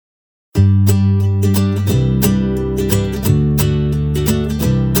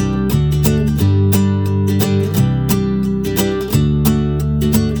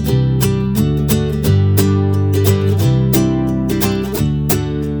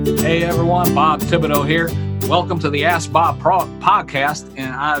Hey everyone, Bob Thibodeau here. Welcome to the Ask Bob podcast,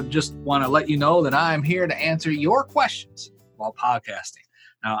 and I just want to let you know that I am here to answer your questions while podcasting.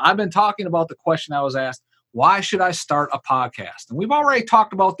 Now, I've been talking about the question I was asked, why should I start a podcast? And we've already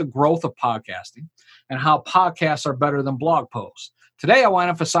talked about the growth of podcasting and how podcasts are better than blog posts. Today, I want to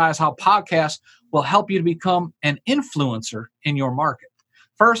emphasize how podcasts will help you to become an influencer in your market.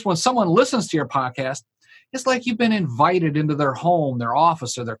 First, when someone listens to your podcast, it's like you've been invited into their home, their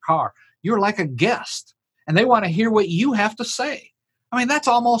office, or their car. You're like a guest, and they want to hear what you have to say. I mean, that's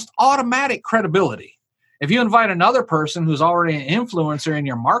almost automatic credibility. If you invite another person who's already an influencer in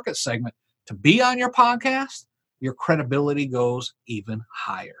your market segment to be on your podcast, your credibility goes even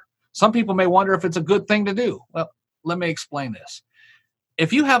higher. Some people may wonder if it's a good thing to do. Well, let me explain this.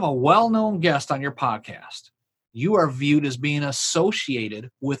 If you have a well-known guest on your podcast, you are viewed as being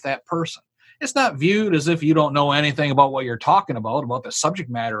associated with that person. It's not viewed as if you don't know anything about what you're talking about the subject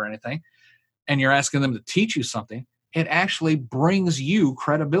matter or anything, and you're asking them to teach you something. It actually brings you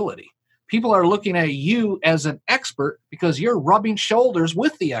credibility. People are looking at you as an expert because you're rubbing shoulders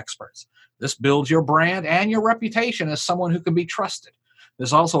with the experts. This builds your brand and your reputation as someone who can be trusted.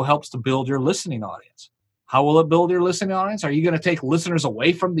 This also helps to build your listening audience. How will it build your listening audience? Are you going to take listeners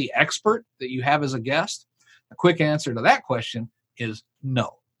away from the expert that you have as a guest? A quick answer to that question is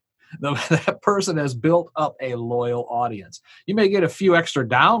no. That person has built up a loyal audience. You may get a few extra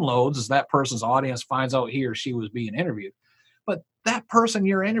downloads as that person's audience finds out he or she was being interviewed. But that person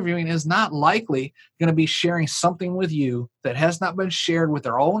you're interviewing is not likely going to be sharing something with you that has not been shared with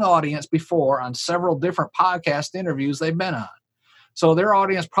their own audience before on several different podcast interviews they've been on. So their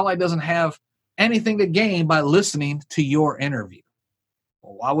audience probably doesn't have anything to gain by listening to your interview.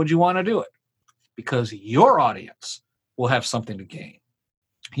 Well, why would you want to do it? Because your audience will have something to gain.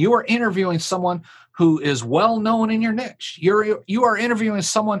 You are interviewing someone who is well known in your niche. You are interviewing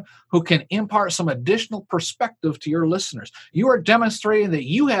someone who can impart some additional perspective to your listeners. You are demonstrating that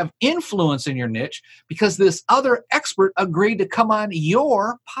you have influence in your niche because this other expert agreed to come on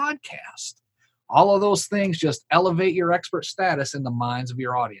your podcast. All of those things just elevate your expert status in the minds of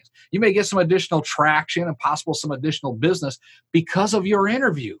your audience. You may get some additional traction and possible some additional business because of your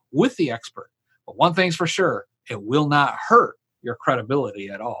interview with the expert. But one thing's for sure, it will not hurt your credibility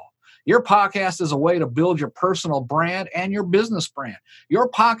at all. Your podcast is a way to build your personal brand and your business brand.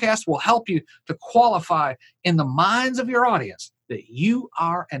 Your podcast will help you to qualify in the minds of your audience that you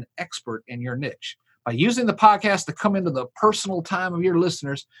are an expert in your niche. By using the podcast to come into the personal time of your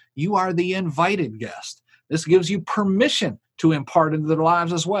listeners, you are the invited guest. This gives you permission to impart into their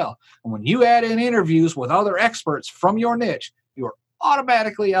lives as well. And when you add in interviews with other experts from your niche, you are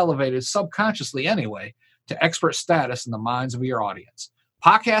automatically elevated, subconsciously anyway, to expert status in the minds of your audience.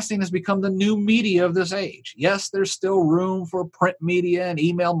 Podcasting has become the new media of this age. Yes, there's still room for print media and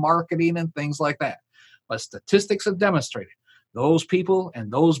email marketing and things like that. But statistics have demonstrated those people and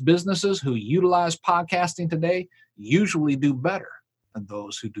those businesses who utilize podcasting today usually do better than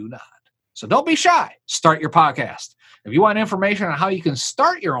those who do not. So don't be shy. Start your podcast. If you want information on how you can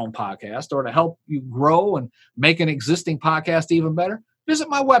start your own podcast or to help you grow and make an existing podcast even better, visit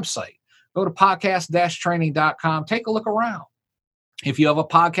my website. Go to podcast-training.com. Take a look around. If you have a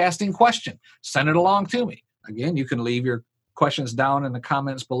podcasting question, send it along to me. Again, you can leave your questions down in the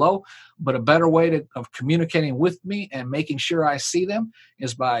comments below, but a better way of communicating with me and making sure I see them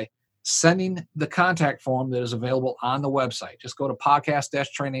is by sending the contact form that is available on the website. Just go to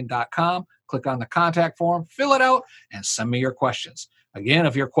podcast-training.com, click on the contact form, fill it out, and send me your questions. Again,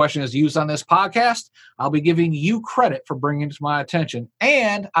 if your question is used on this podcast, I'll be giving you credit for bringing it to my attention,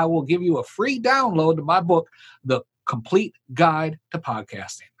 and I will give you a free download to my book, The Complete Guide to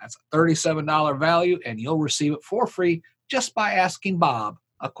Podcasting. That's a $37 value, and you'll receive it for free just by asking Bob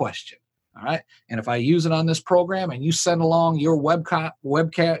a question. All right? And if I use it on this program and you send along your website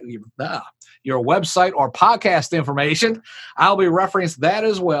or podcast information, I'll be referencing that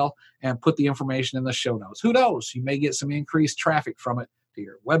as well and put the information in the show notes. Who knows? You may get some increased traffic from it to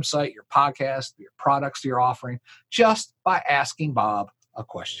your website, your podcast, your products you're offering, just by asking Bob a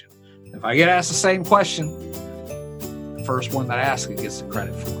question. If I get asked the same question, the first one that asks it gets the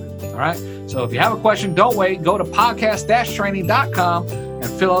credit for it. All right? So if you have a question, don't wait. Go to podcast-training.com and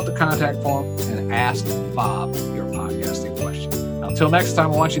fill out the contact form and ask Bob your podcasting question. Now, until next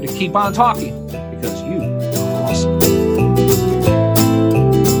time, I want you to keep on talking because you are awesome.